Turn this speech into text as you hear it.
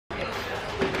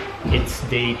It's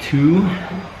day 2.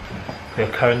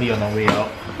 We're currently on our way out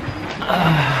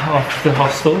of the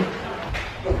hostel.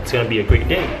 It's gonna be a great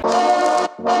day.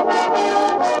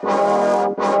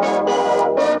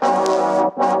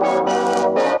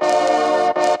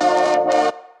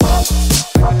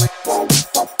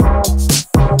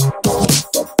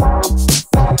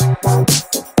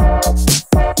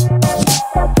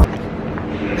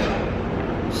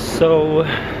 So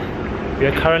we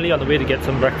are currently on the way to get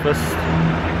some breakfast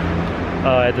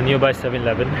at the nearby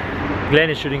 7-Eleven. Glenn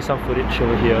is shooting some footage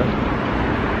over here.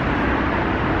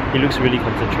 He looks really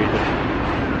concentrated.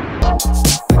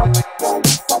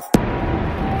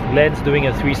 Glenn's doing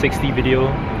a 360 video,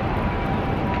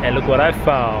 and look what I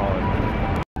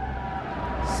found.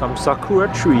 Some sakura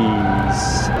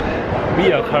trees.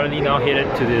 We are currently now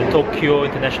headed to the Tokyo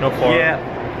International Forum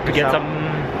to get some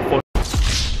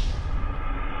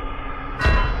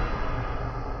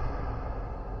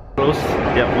photos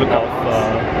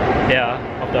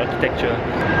of the architecture.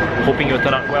 Hoping it will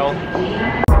turn out well.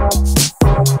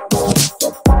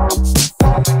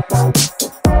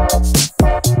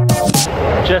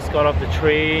 Just got off the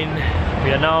train.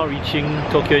 We are now reaching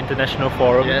Tokyo International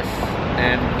Forum. Yes,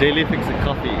 and daily fix a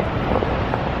coffee.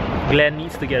 Glenn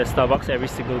needs to get a Starbucks every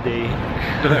single day.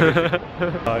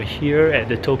 Here at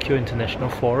the Tokyo International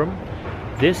Forum,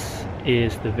 this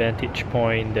is the vantage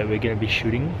point that we're going to be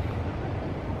shooting.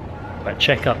 But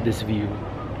check out this view.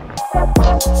 We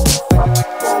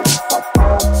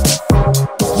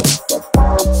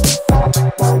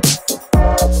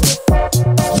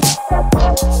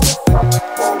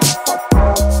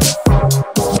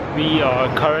are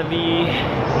currently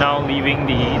now leaving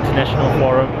the International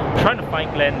Forum. I'm trying to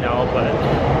find Glenn now, but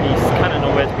he's kind of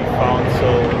nowhere to be found, so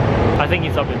I think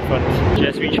he's up in front.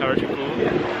 Just reached Harajuku.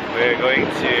 We're going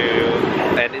to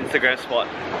an Instagram spot.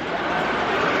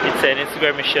 It's an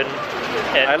Instagram mission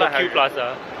at Tokyo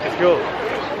Plaza. Let's go!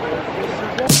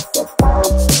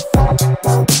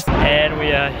 And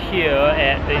we are here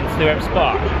at the Instagram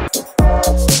spot.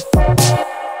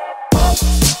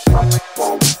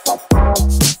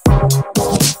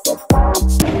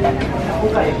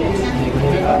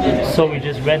 So we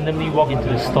just randomly walked into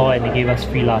the store and they gave us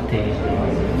free latte.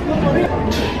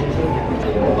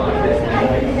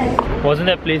 Wasn't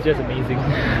that place just amazing?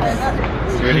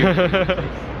 It's really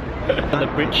on the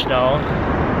bridge now.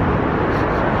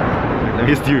 Let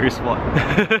me steal your spot.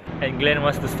 And Glenn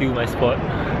wants to steal my spot.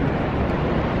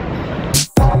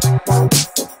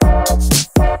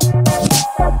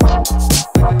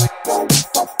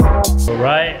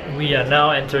 Alright, we are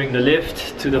now entering the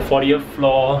lift to the 40th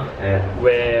floor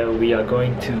where we are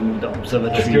going to the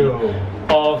observatory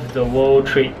of the World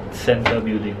Trade Center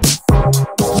building.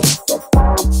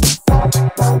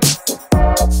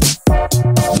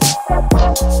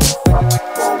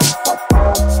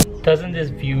 Doesn't this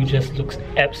view just look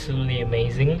absolutely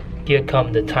amazing? Here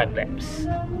come the time lapse.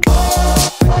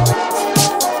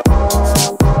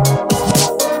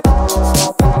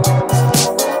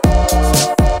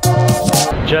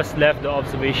 Just left the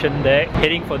observation deck,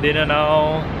 heading for dinner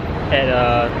now at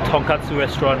a tonkatsu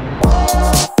restaurant.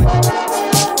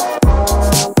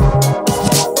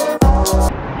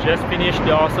 Just finished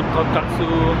the awesome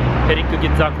tonkatsu, heading to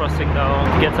Ginza Crossing now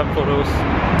to get some photos.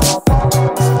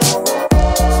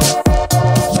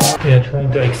 We are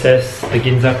trying to access the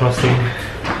Ginza Crossing.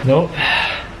 Nope.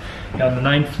 We're on the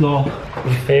 9th floor.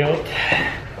 We failed.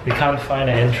 We can't find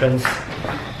an entrance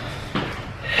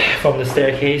from the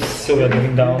staircase, so we're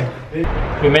going down.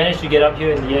 We managed to get up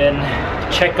here in the end.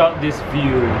 Check out this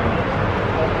view.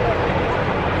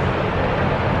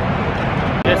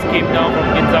 Just came down from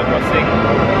Ginza Crossing.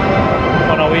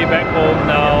 On our way back home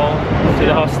now to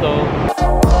the hostel.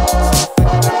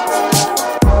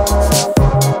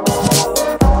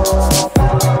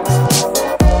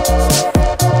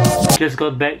 Just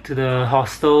got back to the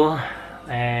hostel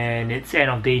and it's end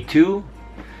of day 2.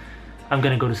 I'm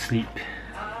gonna go to sleep.